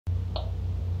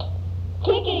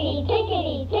Tickety,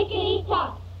 tickety, tickety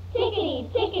tock. Tickety,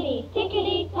 tickety,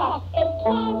 tickety tock. It's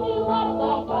time to watch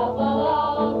Black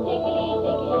Buffalo. Tickety,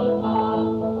 tickety tock.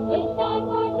 It's time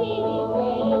for TV's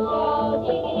greatest show.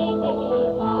 Tickety, tickety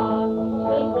tock.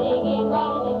 With singing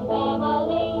Robinson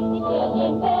family, the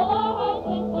children fill our hearts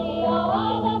with glee. Oh,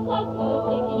 why the clock goes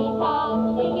tickety tock.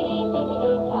 Tickety,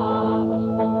 tickety tock.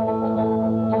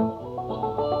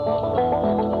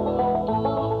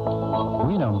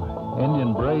 Weed'em,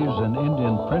 Indian braves and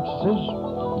Indian princesses,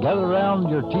 gather around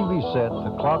your TV set.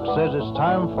 The clock says it's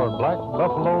time for Black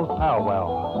Buffalo's powwow.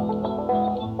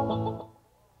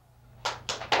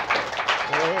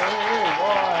 Hey,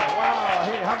 boy, wow.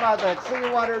 Hey, how about that?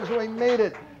 Singing Waters, we made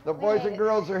it. The boys and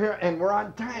girls are here, and we're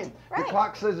on time. Right. The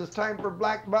clock says it's time for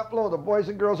Black Buffalo. The boys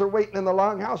and girls are waiting in the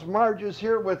longhouse. Marge is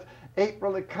here with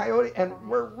April the coyote, and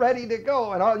we're ready to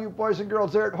go. And all you boys and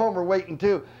girls there at home are waiting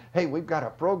too. Hey, we've got a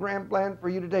program planned for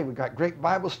you today. We've got great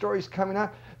Bible stories coming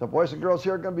up. The boys and girls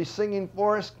here are going to be singing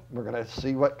for us. We're going to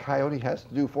see what Coyote has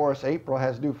to do for us, April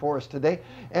has to do for us today.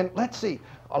 And let's see,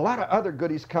 a lot of other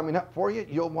goodies coming up for you.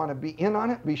 You'll want to be in on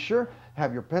it. Be sure,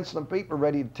 have your pencil and paper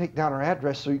ready to take down our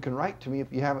address so you can write to me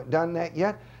if you haven't done that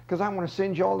yet, because I want to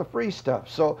send you all the free stuff.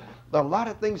 So a lot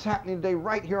of things happening today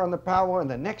right here on the powwow in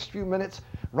the next few minutes.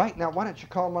 Right now, why don't you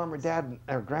call Mom or Dad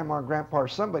or Grandma or Grandpa or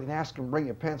somebody and ask them to bring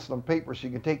you a pencil and paper so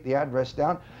you can take the address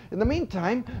down. In the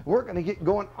meantime, we're going to get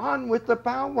going on with the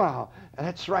powwow.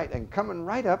 That's right, and coming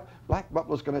right up, Black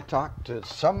Buffalo's going to talk to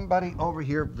somebody over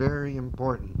here very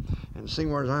important. And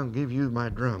Singwars, I'll give you my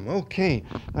drum. Okay,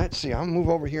 let's see, I'll move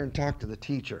over here and talk to the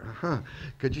teacher.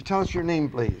 Could you tell us your name,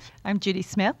 please? I'm Judy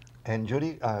Smith. And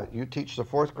Judy, you teach the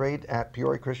 4th grade at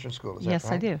Peoria Christian School, is that Yes,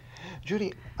 right? I do.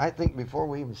 Judy, I think before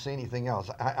we even say anything else,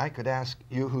 I could ask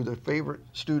you who the favorite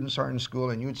students are in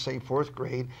school, and you'd say 4th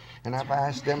grade. And if I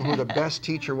asked them who the best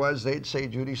teacher was, they'd say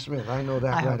Judy Smith. I know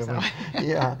that I right hope away. so.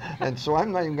 Yeah, and so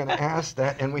I'm not even going to ask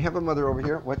that. And we have a mother over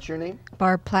here. What's your name?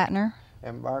 Barb Plattner.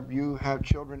 And Barb, you have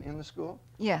children in the school?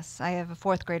 Yes, I have a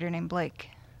 4th grader named Blake.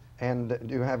 And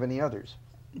do you have any others?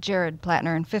 Jared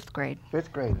Plattner in 5th grade.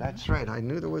 5th grade, that's right. I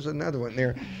knew there was another one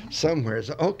there somewhere.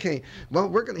 So, okay, well,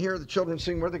 we're going to hear the children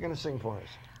sing. What are they going to sing for us?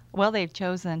 Well, they've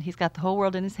chosen He's Got the Whole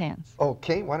World in His Hands.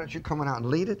 Okay, why don't you come on out and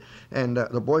lead it? And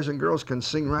the boys and girls can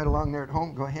sing right along there at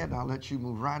home. Go ahead, I'll let you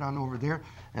move right on over there.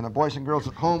 And the boys and girls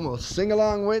at home will sing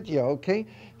along with you, okay?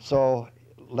 So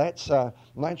let's, why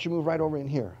don't you move right over in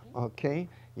here, okay?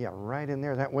 Yeah, right in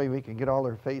there. That way we can get all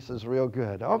their faces real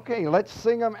good. Okay, let's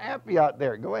sing them happy out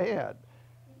there. Go ahead.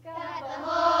 Got the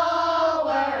whole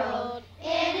world in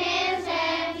his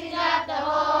hands. He's got the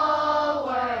whole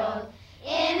world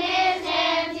in his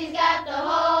hands. He's got the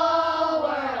whole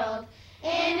world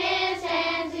in his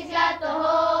hands. He's got the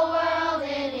whole world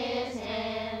in his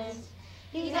hands.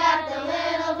 He's got the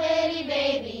little bitty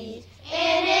babies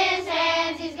in his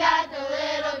hands. He's got the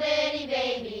little bitty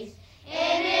babies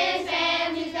in his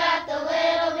hands. He's got the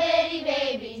little bitty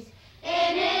babies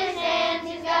in his hands.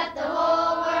 He's got the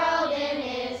whole world in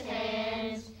his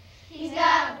hands. He's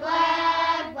got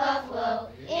black buffalo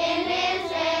in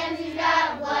his hands. He's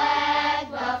got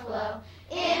black buffalo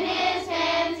in his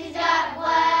hands. He's got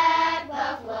black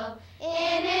buffalo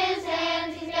in his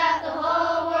hands. He's got the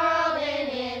whole world in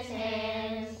his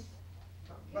hands.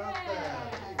 About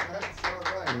that. That's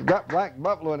all right. He's got black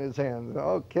buffalo in his hands.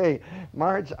 Okay,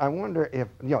 Marge, I wonder if,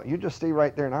 you just stay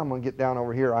right there and I'm going to get down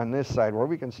over here on this side where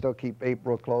we can still keep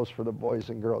April close for the boys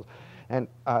and girls. And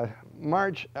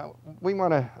Marge, we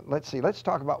want to, let's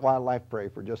talk about Wildlife Prairie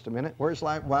for just a minute. Where's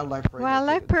Wildlife Prairie?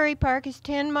 Wildlife Prairie Park is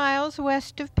 10 miles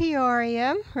west of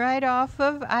Peoria, right off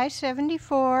of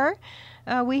I-74.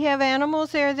 We have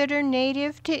animals there that are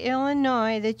native to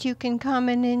Illinois that you can come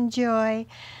and enjoy.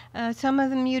 Some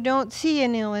of them you don't see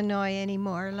in Illinois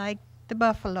anymore, like the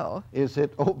buffalo. Is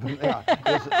it open?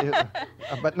 Yeah.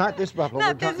 But not this buffalo.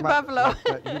 Not this buffalo.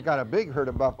 You've got a big herd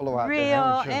of buffalo out there. Real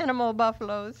haven't you? animal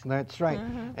buffaloes. That's right.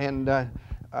 Mhm. And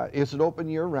is it open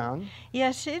year-round?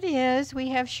 Yes, it is. We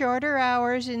have shorter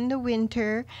hours in the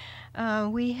winter.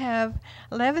 We have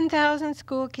 11,000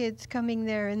 school kids coming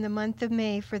there in the month of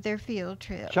May for their field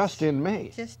trips. Just in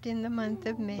May? Just in the month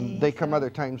of May. They come other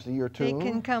times of the year, too? They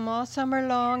can come all summer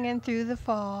long and through the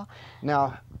fall.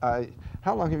 Now,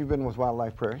 how long have you been with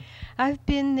Wildlife Prairie? I've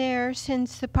been there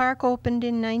since the park opened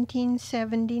in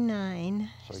 1979.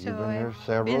 So you've been there I've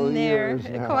several been there years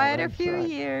now. quite a That's few right.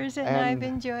 years, and And- I've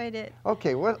enjoyed it.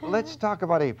 Okay, well, let's talk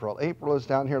about April. April is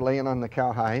down here laying on the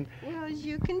cowhide. Well, as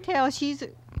you can tell, she's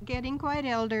getting quite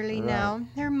elderly Right. now.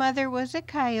 Her mother was a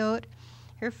coyote,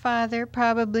 her father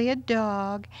probably a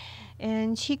dog,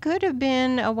 and she could have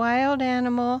been a wild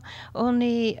animal,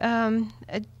 only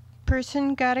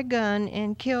person got a gun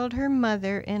and killed her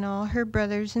mother and all her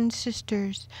brothers and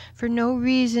sisters for no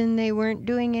reason. They weren't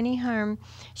doing any harm.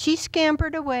 She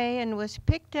scampered away and was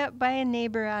picked up by a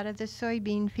neighbor out of the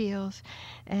soybean fields.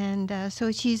 And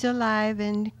so she's alive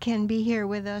and can be here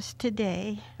with us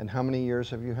today. And how many years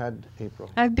have you had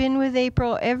April? I've been with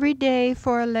April every day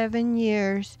for 11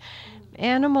 years.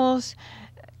 Animals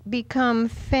become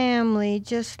family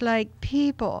just like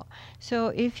people. So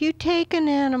if you take an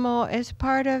animal as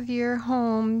part of your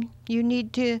home, you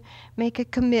need to make a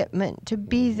commitment to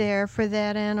be there for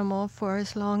that animal for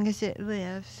as long as it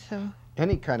lives. So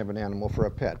Any kind of an animal for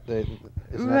a pet. Isn't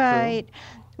that true? right.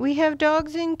 We have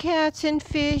dogs and cats and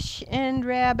fish and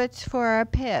rabbits for our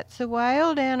pets. The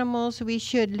wild animals we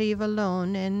should leave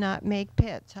alone and not make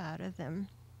pets out of them.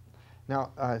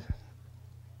 Now,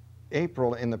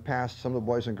 April, in the past, some of the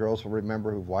boys and girls will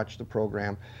remember who've watched the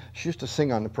program. She used to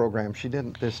sing on the program. She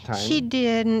didn't this time. She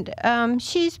didn't.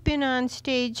 She's been on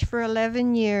stage for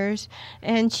 11 years,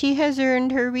 and she has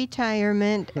earned her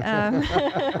retirement.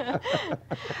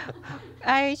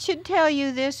 I should tell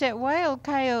you this, that wild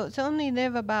coyotes only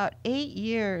live about 8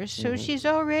 years, so she's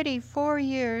already 4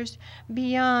 years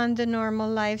beyond the normal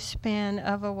lifespan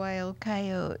of a wild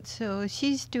coyote. So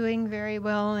she's doing very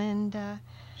well, and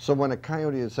So when a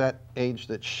coyote is that age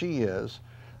that she is,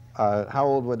 how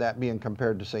old would that be in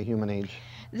compared to, say, human age?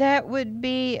 that would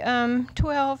be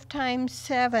 12 times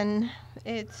 7.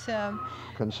 It's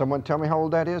Can someone tell me how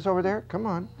old that is over there? Come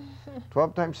on.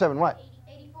 12 times 7, what?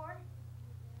 84?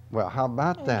 Well, how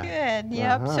about that? good.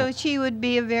 Yep. Uh-huh. So she would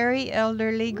be a very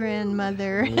elderly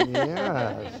grandmother.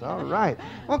 Yes, all right.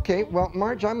 Okay, well,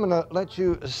 Marge, I'm going to let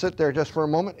you sit there just for a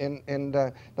moment,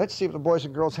 and let's see if the boys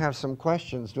and girls have some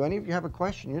questions. Do any of you have a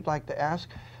question you'd like to ask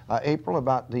April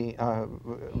about the,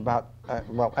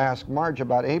 well, ask Marge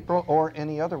about April or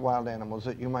any other wild animals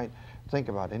that you might think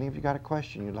about? Any of you got a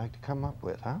question you'd like to come up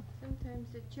with, huh? Sometimes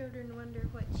the children wonder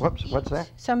what she Whoops, eats. what's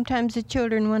that? Sometimes the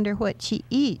children wonder what she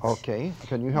eats. Okay,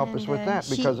 can you help us with that?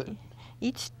 She Because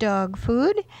eats dog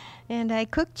food, and I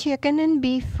cook chicken and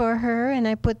beef for her, and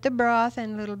I put the broth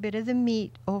and a little bit of the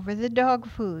meat over the dog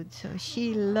food, so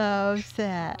she loves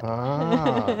that.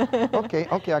 Okay,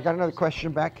 I got another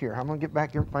question back here. I'm going to get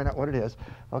back here and find out what it is.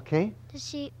 Okay?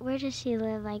 Where does she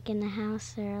live, like in the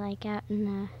house or like out in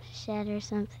the shed or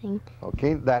something?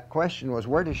 Okay, that question was,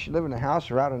 where does she live, in the house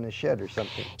or out in the shed or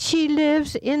something? She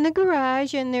lives in the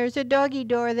garage, and there's a doggy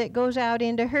door that goes out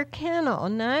into her kennel.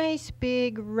 Nice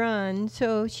big run,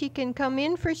 so she can come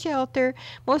in for shelter.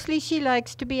 Mostly she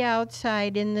likes to be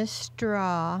outside in the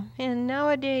straw, and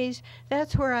nowadays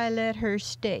that's where I let her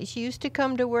stay. She used to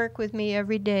come to work with me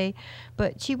every day,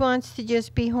 but she wants to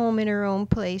just be home in her own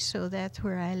place, so that's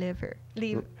where I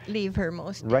leave her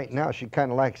most days. Right now she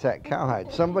kind of likes that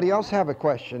cowhide. Somebody else have a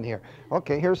question here.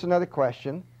 Okay, here's another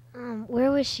question.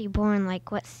 Where was she born?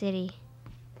 Like what city?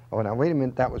 Oh, now wait a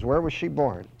minute. That was, where was she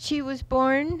born? She was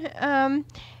born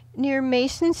near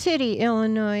Mason City,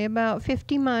 Illinois, about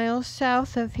 50 miles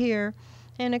south of here.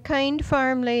 And a kind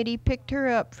farm lady picked her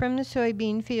up from the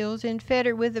soybean fields and fed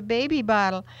her with a baby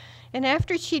bottle. And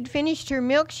after she'd finished her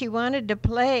milk, she wanted to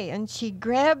play, and she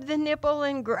grabbed the nipple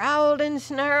and growled and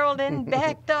snarled and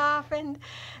backed off, and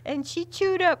she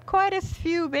chewed up quite a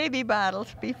few baby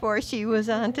bottles before she was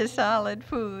on to solid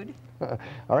food.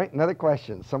 All right, another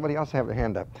question. Somebody else have their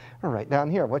hand up. All right,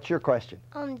 down here, what's your question?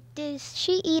 Does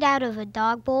she eat out of a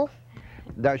dog bowl?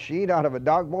 Does she eat out of a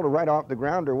dog bowl or right off the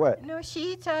ground or what? No,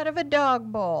 she eats out of a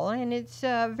dog bowl, and it's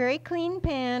a very clean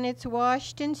pan. It's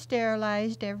washed and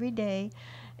sterilized every day.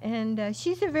 And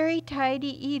she's a very tidy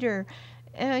eater.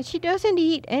 She doesn't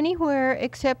eat anywhere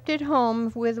except at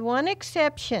home, with one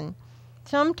exception.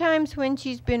 Sometimes when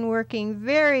she's been working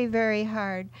very, very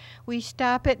hard, we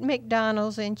stop at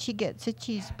McDonald's and she gets a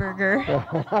cheeseburger.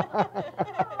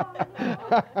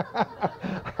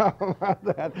 How about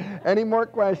that? Any more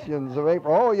questions of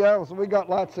April? Oh, yeah, so we got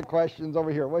lots of questions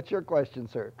over here. What's your question,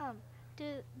 sir?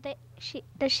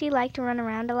 Does she like to run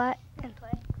around a lot and play?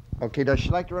 Okay, does she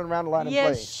like to run around a lot and play?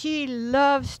 Yes, she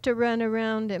loves to run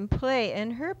around and play,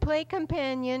 and her play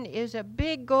companion is a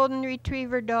big golden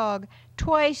retriever dog,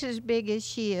 twice as big as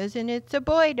she is, and it's a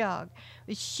boy dog.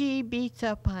 She beats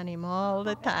up on him all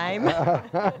the time.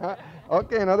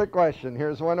 Okay, another question.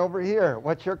 Here's one over here.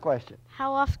 What's your question?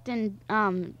 How often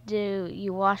do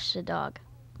you wash the dog?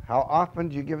 How often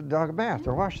do you give the dog a bath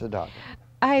or wash the dog?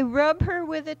 I rub her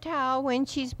with a towel when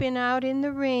she's been out in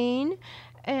the rain,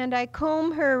 and I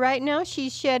comb her. Right now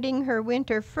she's shedding her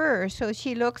winter fur, so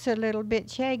she looks a little bit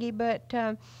shaggy, but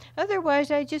otherwise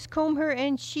I just comb her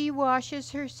and she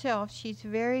washes herself. She's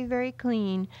very, very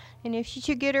clean. And if she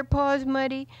should get her paws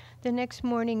muddy, the next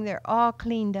morning they're all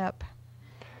cleaned up.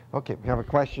 Okay, we have a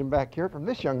question back here from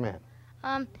this young man.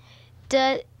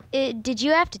 Did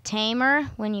you have to tame her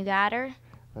when you got her?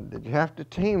 Did you have to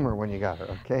tame her when you got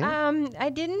her, okay? I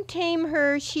didn't tame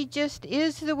her. She just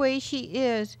is the way she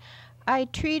is. I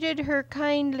treated her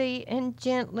kindly and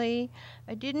gently.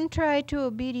 I didn't try to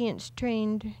obedience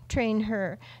train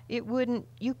her.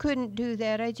 You couldn't do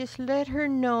that. I just let her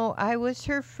know I was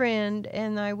her friend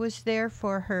and I was there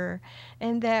for her.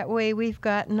 And that way we've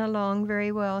gotten along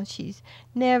very well. She's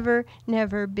never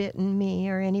bitten me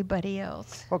or anybody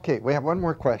else. Okay, we have one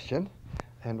more question.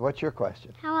 And what's your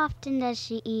question? How often does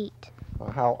she eat? Well,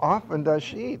 how often does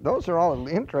she eat? Those are all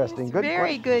interesting, good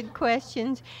Very questions. good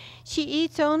questions. She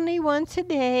eats only once a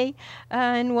day,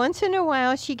 and once in a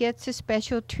while she gets a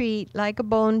special treat, like a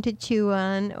bone to chew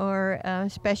on or a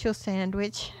special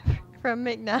sandwich from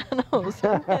McDonald's.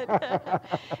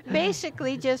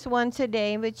 Basically just once a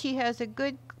day, but she has a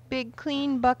good, big,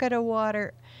 clean bucket of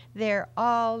water there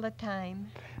all the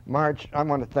time. Marge, I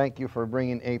want to thank you for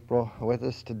bringing April with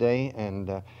us today,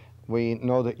 and we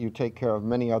know that you take care of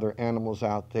many other animals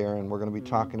out there, and we're going to be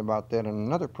talking about that in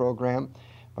another program.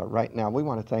 But right now, we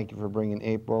want to thank you for bringing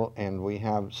April, and we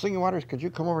have Singing Waters. Could you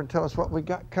come over and tell us what we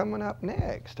got coming up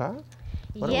next, huh?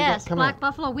 Yes, Black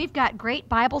Buffalo, we've got great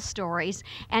Bible stories.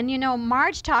 And you know,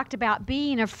 Marge talked about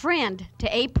being a friend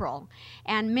to April.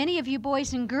 And many of you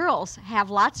boys and girls have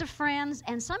lots of friends,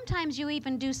 and sometimes you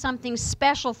even do something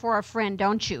special for a friend,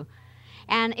 don't you?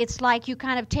 And it's like you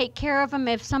kind of take care of them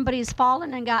if somebody's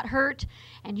fallen and got hurt,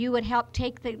 and you would help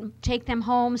take them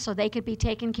home so they could be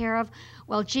taken care of.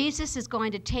 Well, Jesus is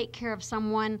going to take care of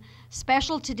someone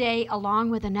special today along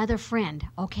with another friend.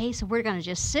 Okay, so we're going to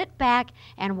just sit back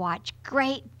and watch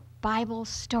great Bible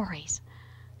stories.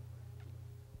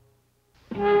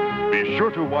 Be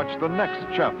sure to watch the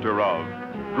next chapter of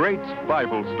Great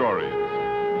Bible Stories.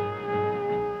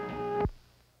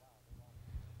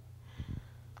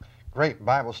 Great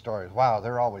Bible stories. Wow,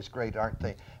 they're always great, aren't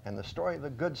they? And the story of the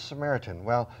Good Samaritan,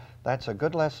 well, that's a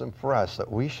good lesson for us,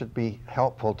 that we should be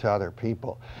helpful to other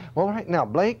people. Well, right now,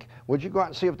 Blake, would you go out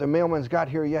and see if the mailman's got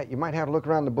here yet? You might have to look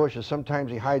around the bushes. Sometimes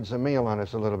he hides the mail on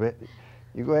us a little bit.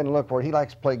 You go ahead and look for it. He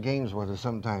likes to play games with us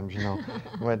sometimes, you know.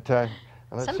 But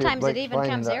let's Sometimes it even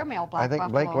comes airmail, Black I think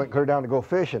Buffalo. Blake went clear down to go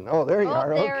fishing. Oh, there you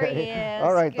are. There Okay. he is.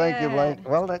 All right, thank you, Blake. Good.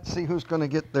 Well, let's see who's going to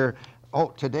get their...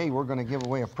 Oh, today we're going to give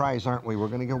away a prize, aren't we? We're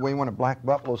going to give away one of Black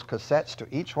Buffalo's cassettes to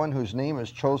each one whose name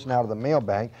is chosen out of the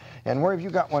mailbag. And where have you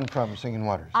got one from, Singing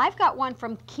Waters? I've got one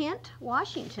from Kent,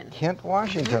 Washington. Kent,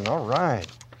 Washington. All right.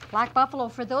 Black Buffalo,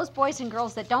 for those boys and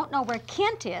girls that don't know where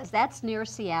Kent is, that's near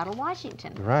Seattle,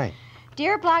 Washington. Right.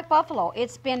 Dear Black Buffalo,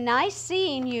 it's been nice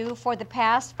seeing you for the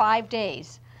past 5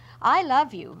 days. I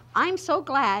love you. I'm so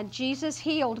glad Jesus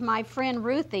healed my friend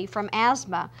Ruthie from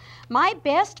asthma. My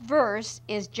best verse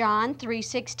is John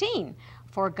 3:16.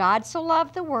 For God so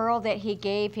loved the world that he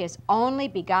gave his only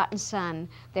begotten Son,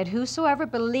 that whosoever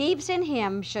believes in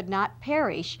him should not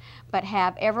perish, but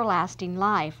have everlasting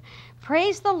life.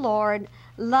 Praise the Lord.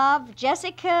 Love,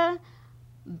 Jessica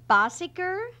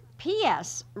Bossiker.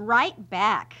 P.S. Right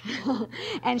back.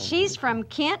 And she's from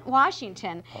Kent,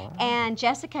 Washington. Right. And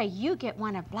Jessica, you get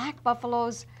one of Black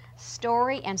Buffalo's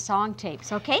story and song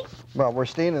tapes, okay? Well, we're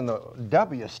staying in the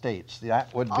W states.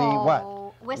 That would be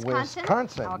what? Wisconsin?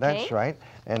 Wisconsin, Okay. that's right.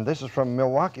 And this is from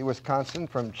Milwaukee, Wisconsin,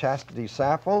 from Chastity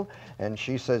Saffold. And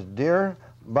she says, Dear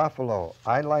Buffalo,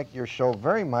 I like your show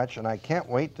very much, and I can't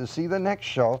wait to see the next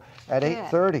show at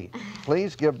 8:30.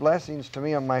 Please give blessings to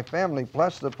me and my family,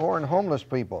 plus the poor and homeless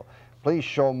people. Please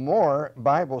show more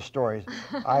Bible stories.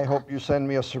 I hope you send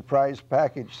me a surprise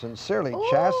package. Sincerely,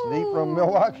 Chastity from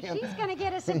Milwaukee. She's going to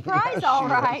get a surprise, Yes, all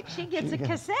she right. is. She gets a She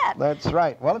cassette. That's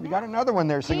right. Well, if you got another one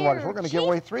there, Singing Waters, we're going to give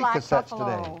away 3 Black cassettes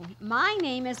Buffalo, today. My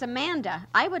name is Amanda.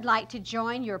 I would like to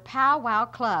join your Pow Wow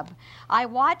Club. I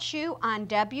watch you on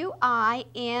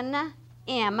WINM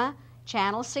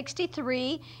Channel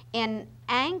 63 in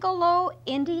Angola,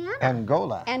 Indiana.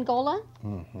 Angola. Angola,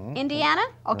 Mhm. Indiana.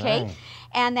 Okay. Right.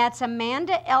 And that's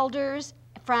Amanda Elders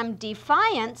from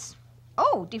Defiance.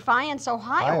 Oh, Defiance,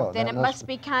 Ohio. Ohio, Then that it must must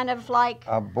be kind of like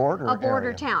A border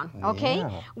area. town. Okay.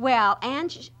 Yeah. Well,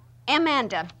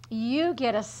 Amanda, you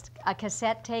get a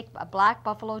cassette tape of Black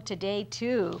Buffalo today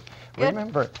too. Good.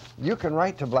 Remember, you can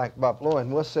write to Black Buffalo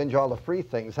and we'll send you all the free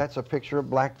things. That's a picture of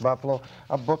Black Buffalo,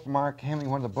 a bookmark, hand me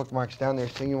one of the bookmarks down there,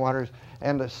 Singing Waters,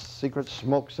 and a secret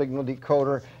smoke signal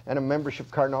decoder, and a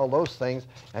membership card, and all those things.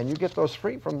 And you get those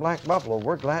free from Black Buffalo.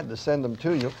 We're glad to send them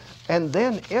to you. And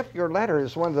then if your letter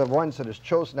is one of the ones that is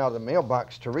chosen out of the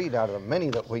mailbox to read out of the many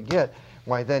that we get,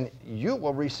 why then you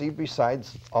will receive,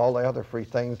 besides all the other free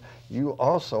things, you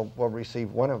also will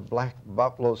receive one of Black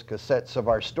Buffalo's cassettes of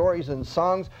our stories and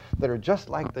songs that are just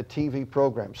like the TV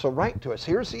program. So write to us.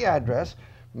 Here's the address.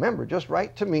 Remember, just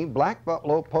write to me, Black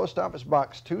Buffalo, Post Office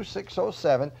Box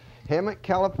 2607, Hemet,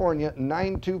 California,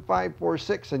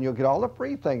 92546, and you'll get all the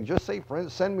free things. Just say, for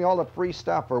instance, send me all the free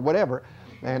stuff or whatever,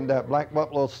 and Black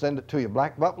Buffalo will send it to you.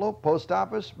 Black Buffalo, Post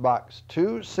Office Box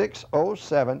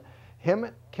 2607,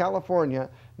 Hemet, California,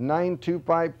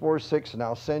 92546, and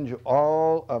I'll send you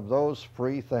all of those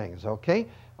free things, okay?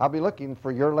 I'll be looking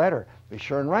for your letter. Be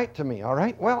sure and write to me, all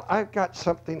right? Well, I've got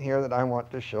something here that I want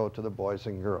to show to the boys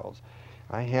and girls.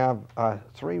 I have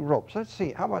 3 ropes. Let's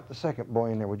see, how about the second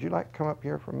boy in there? Would you like to come up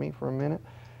here for me for a minute?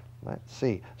 Let's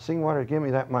see. Singwater, give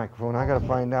me that microphone. I got to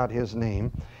find out his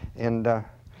name. And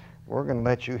we're going to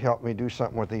let you help me do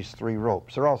something with these 3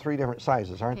 ropes. They're all 3 different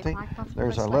sizes, aren't they?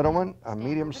 There's a little one, a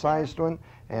medium-sized one,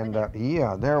 and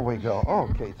yeah, there we go.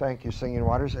 Okay, thank you, Singing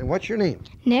Waters. And what's your name?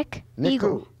 Nick. Nick Eagle.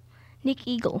 who? Nick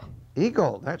Eagle.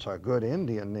 Eagle. That's a good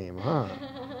Indian name, huh?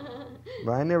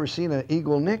 But I never seen an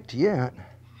eagle nicked yet.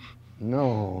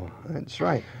 No, that's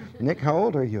right. Nick, how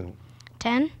old are you?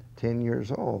 10. 10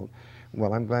 years old.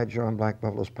 Well, I'm glad you're on Black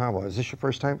Buffalo's Powwow. Is this your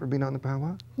first time for being on the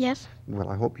Powwow? Yes. Well,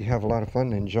 I hope you have a lot of fun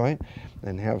and enjoy it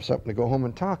and have something to go home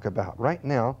and talk about. Right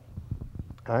now,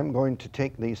 I'm going to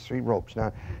take these 3 ropes.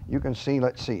 Now, you can see,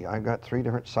 let's see, I've got 3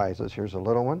 different sizes. Here's a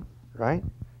little one, right?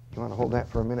 You want to hold that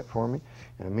for a minute for me?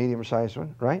 And a medium-sized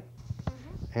one, right?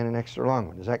 And an extra long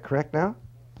one. Is that correct now?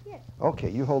 Yes. Okay,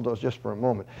 you hold those just for a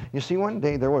moment. You see, one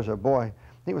day there was a boy.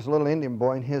 He was a little Indian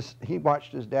boy, and he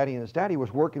watched his daddy, and his daddy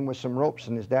was working with some ropes,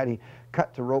 and his daddy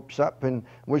cut the ropes up and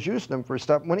was using them for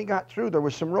stuff. When he got through, there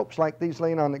was some ropes like these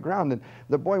laying on the ground, and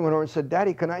the boy went over and said,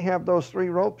 "Daddy, can I have those 3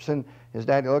 ropes?" And his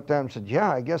daddy looked at him and said,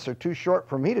 "Yeah, I guess they're too short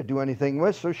for me to do anything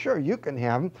with, so sure, you can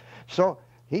have them." So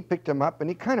he picked them up, and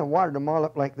he kind of wadded them all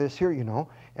up like this here, you know,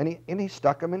 and he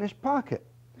stuck them in his pocket.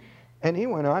 And he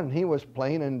went on, and he was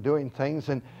playing and doing things,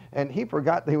 and he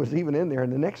forgot they was even in there.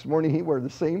 And the next morning, he wore the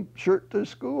same shirt to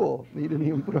school. He didn't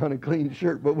even put on a clean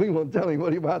shirt, but we won't tell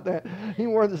anybody about that. He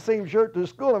wore the same shirt to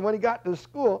school, and when he got to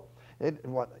school,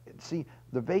 see,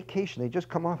 the vacation, they just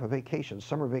come off a vacation,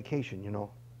 summer vacation, you know.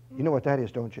 You know what that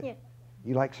is, don't you? Yeah.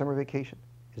 You like summer vacation?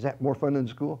 Is that more fun than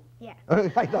school? Yeah.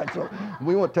 I thought so.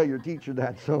 We won't tell your teacher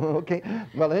that, so okay.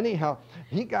 Well, anyhow,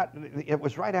 it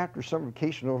was right after summer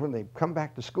vacation over, and they come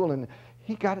back to school, and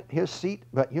he got his seat,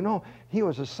 but you know, he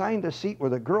was assigned a seat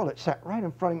with a girl that sat right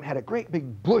in front of him, had a great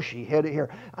big bushy head of hair.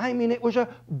 I mean, it was a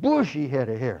bushy head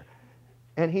of hair.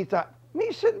 And he thought,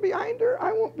 me sitting behind her,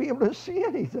 I won't be able to see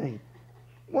anything.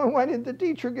 Well, why didn't the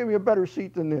teacher give me a better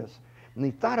seat than this? And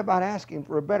he thought about asking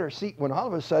for a better seat when all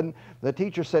of a sudden the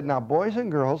teacher said, "Now, boys and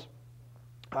girls,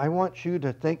 I want you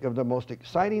to think of the most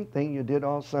exciting thing you did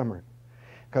all summer.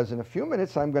 Because in a few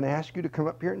minutes I'm going to ask you to come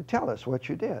up here and tell us what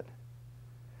you did."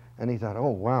 And he thought,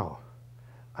 "Oh, wow,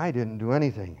 I didn't do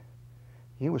anything."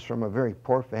 He was from a very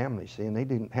poor family, see, and they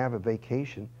didn't have a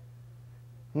vacation.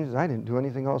 He says, "I didn't do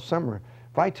anything all summer.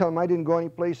 If I tell them I didn't go any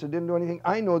place, I didn't do anything,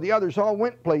 I know the others all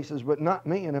went places, but not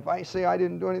me. And if I say I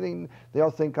didn't do anything,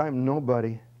 they'll think I'm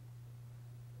nobody."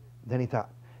 Then he thought,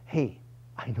 "Hey,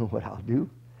 I know what I'll do.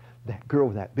 That girl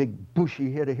with that big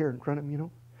bushy head of hair in front of him, you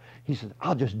know." He said,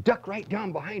 "I'll just duck right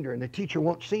down behind her and the teacher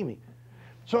won't see me."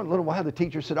 So in a little while the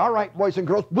teacher said, "All right, boys and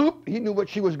girls," boop, he knew what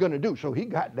she was going to do. So he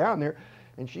got down there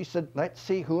and she said, "Let's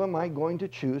see, who am I going to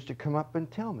choose to come up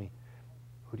and tell me?"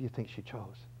 Who do you think she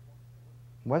chose?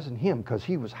 It wasn't him, because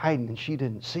he was hiding and she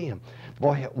didn't see him.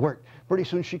 Boy, it worked. Pretty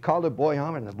soon she called the boy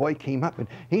on, and the boy came up and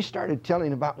he started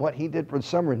telling about what he did for the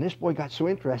summer. And this boy got so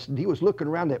interested, he was looking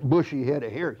around that bushy head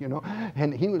of hair, you know,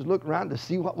 and he was looking around to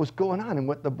see what was going on and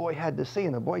what the boy had to say.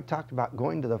 And the boy talked about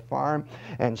going to the farm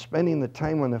and spending the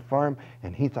time on the farm.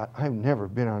 And he thought, "I've never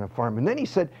been on a farm." And then he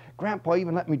said, "Grandpa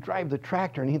even let me drive the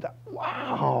tractor." And he thought,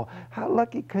 "Wow, how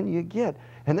lucky can you get?"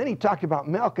 And then he talked about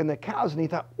milking the cows, and he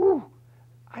thought, "Ooh,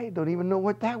 I don't even know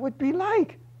what that would be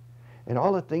like." And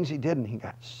all the things he did, and he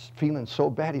got feeling so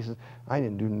bad, he said, "I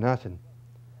didn't do nothing."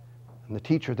 And the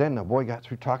teacher then, the boy got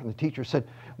through talking, the teacher said,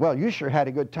 "Well, you sure had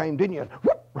a good time, didn't you?" And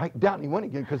whoop, right down he went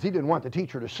again, because he didn't want the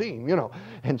teacher to see him, you know.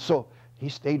 And so he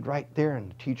stayed right there,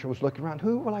 and the teacher was looking around,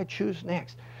 who will I choose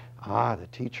next? Ah, the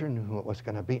teacher knew who it was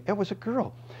going to be. It was a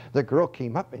girl. The girl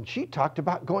came up and she talked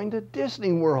about going to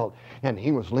Disney World. And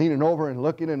he was leaning over and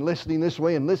looking and listening this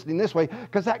way and listening this way,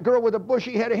 because that girl with a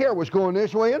bushy head of hair was going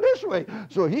this way and this way.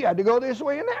 So he had to go this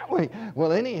way and that way.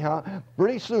 Well, anyhow,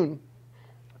 pretty soon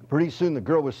the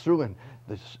girl was through, and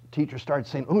the teacher started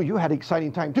saying, "Oh, you had an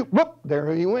exciting time too." Whoop,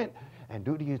 there he went. And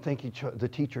who do you think the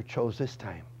teacher chose this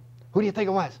time? Who do you think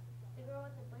it was?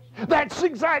 That's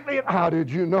exactly it. How did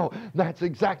you know? That's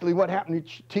exactly what happened.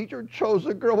 The teacher chose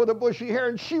a girl with a bushy hair,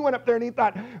 and she went up there, and he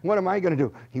thought, what am I going to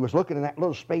do? He was looking in that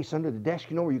little space under the desk,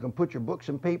 you know, where you can put your books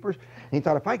and papers. And he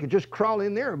thought, if I could just crawl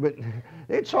in there, but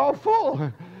it's all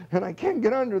full, and I can't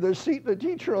get under the seat. The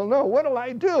teacher will know. What'll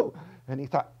I do? And he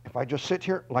thought, if I just sit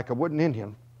here like a wooden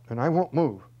Indian, and I won't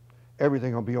move,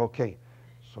 everything will be okay.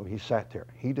 So he sat there.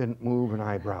 He didn't move an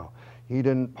eyebrow. He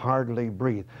didn't hardly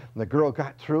breathe. And the girl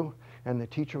got through, and the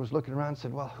teacher was looking around and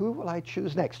said, well, who will I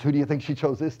choose next? Who do you think she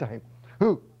chose this time?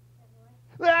 Who?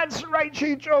 That's right,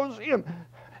 she chose him.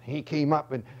 And he came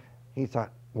up, and he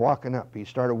thought, walking up, he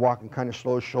started walking kind of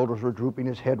slow. His shoulders were drooping,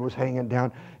 his head was hanging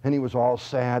down, and he was all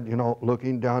sad, you know,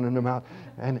 looking down in the mouth.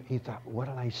 And he thought,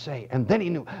 what'll I say? And then he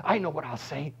knew, I know what I'll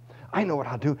say. I know what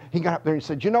I'll do. He got up there and he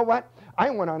said, you know what? I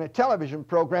went on a television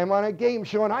program on a game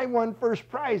show, and I won first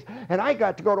prize, and I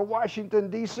got to go to Washington,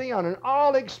 D.C. on an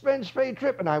all-expense-paid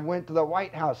trip, and I went to the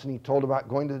White House, and he told about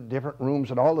going to the different rooms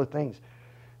and all the things.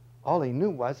 All he knew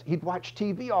was he'd watched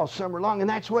TV all summer long, and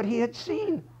that's what he had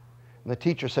seen. And the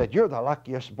teacher said, you're the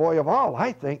luckiest boy of all,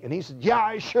 I think. And he said, yeah,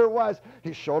 I sure was.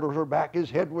 His shoulders were back, his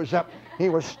head was up, he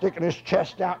was sticking his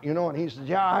chest out, you know, and he said,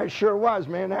 yeah, I sure was,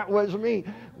 man, that was me.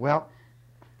 Well,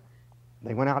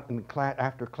 they went out in class,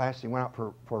 after class, they went out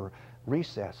for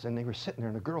recess, and they were sitting there,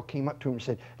 and a girl came up to him and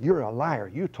said, you're a liar,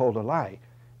 you told a lie.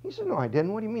 He said, no, I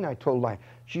didn't. What do you mean I told a lie?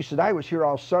 She said, I was here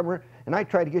all summer, and I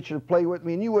tried to get you to play with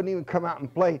me, and you wouldn't even come out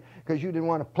and play because you didn't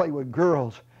want to play with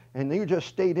girls, and you just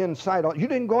stayed inside. You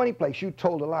didn't go anyplace. You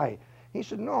told a lie. He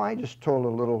said, no, I just told a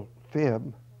little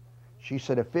fib. She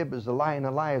said, a fib is a lie, and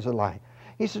a lie is a lie.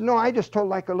 He said, no, I just told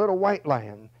like a little white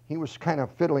lion. He was kind of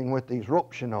fiddling with these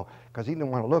ropes, you know, because he didn't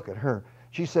want to look at her.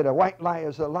 She said, a white lie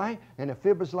is a lie, and a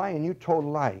fib is a lie, and you told a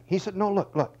lie. He said, no,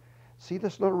 look, look. See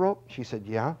this little rope? She said,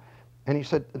 yeah. And he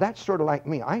said, that's sort of like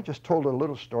me. I just told a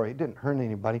little story. It didn't hurt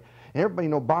anybody. And everybody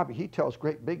know Bobby, he tells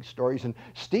great big stories. And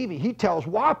Stevie, he tells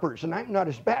whoppers, and I'm not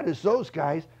as bad as those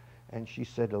guys. And she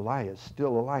said, a lie is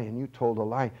still a lie, and you told a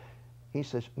lie. He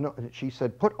says, no. She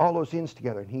said, put all those ends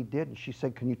together. And he did. And she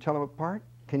said, can you tell them apart?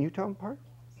 Can you tell them apart?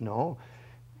 No.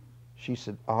 She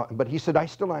said, but he said, I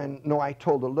still know I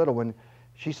told a little one.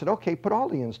 She said, okay, put all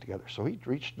the ends together. So he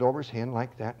reached over his hand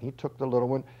like that, and he took the little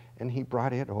one, and he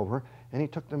brought it over, and he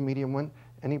took the medium one,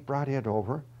 and he brought it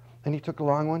over, and he took the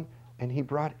long one, and he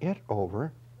brought it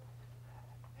over.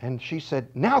 And she said,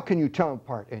 now can you tell them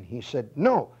apart? And he said,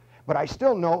 no, but I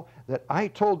still know that I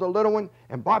told the little one,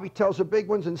 and Bobby tells the big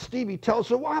ones, and Stevie tells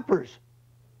the whoppers.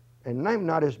 And I'm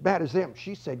not as bad as them.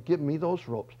 She said, give me those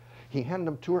ropes. He handed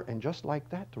them to her, and just like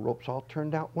that, the ropes all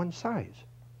turned out one size.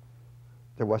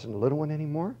 There wasn't a little one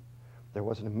anymore. There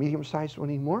wasn't a medium-sized one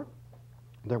anymore.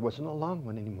 There wasn't a long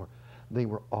one anymore. They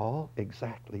were all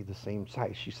exactly the same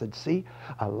size. She said, see,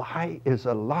 a lie is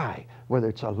a lie. Whether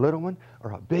it's a little one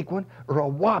or a big one or a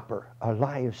whopper, a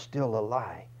lie is still a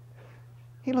lie.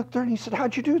 He looked at her and he said,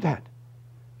 how'd you do that?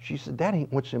 She said, that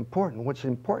ain't what's important. What's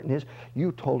important is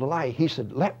you told a lie. He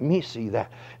said, let me see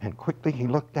that. And quickly he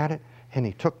looked at it, and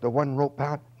he took the one rope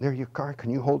out. There you are.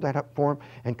 Can you hold that up for him?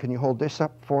 And can you hold this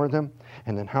up for them?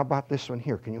 And then how about this one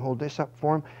here? Can you hold this up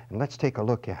for him? And let's take a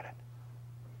look at it.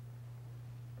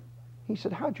 He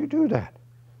said, how'd you do that?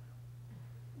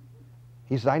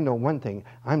 He said, I know one thing.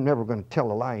 I'm never going to tell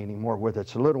a lie anymore, whether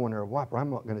it's a little one or a whopper.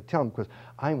 I'm not going to tell them because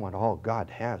I want all God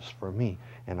has for me.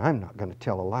 And I'm not going to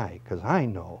tell a lie because I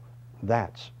know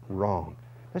that's wrong.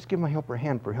 Let's give my helper a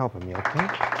hand for helping me, okay?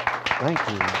 Thank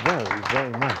you very,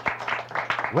 very much.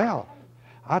 Well,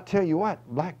 I'll tell you what,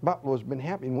 Black Buffalo's been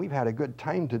happy, and we've had a good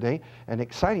time today, an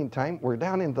exciting time. We're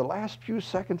down in the last few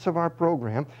seconds of our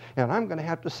program, and I'm going to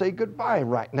have to say goodbye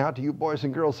right now to you boys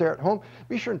and girls there at home.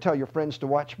 Be sure and tell your friends to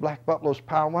watch Black Buffalo's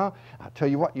Powwow. I'll tell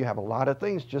you what, you have a lot of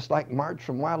things, just like Marge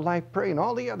from Wildlife Prairie and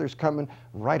all the others coming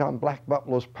right on Black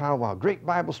Buffalo's Powwow. Great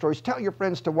Bible stories. Tell your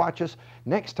friends to watch us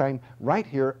next time right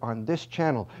here on this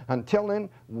channel. Until then,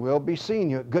 we'll be seeing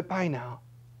you. Goodbye now.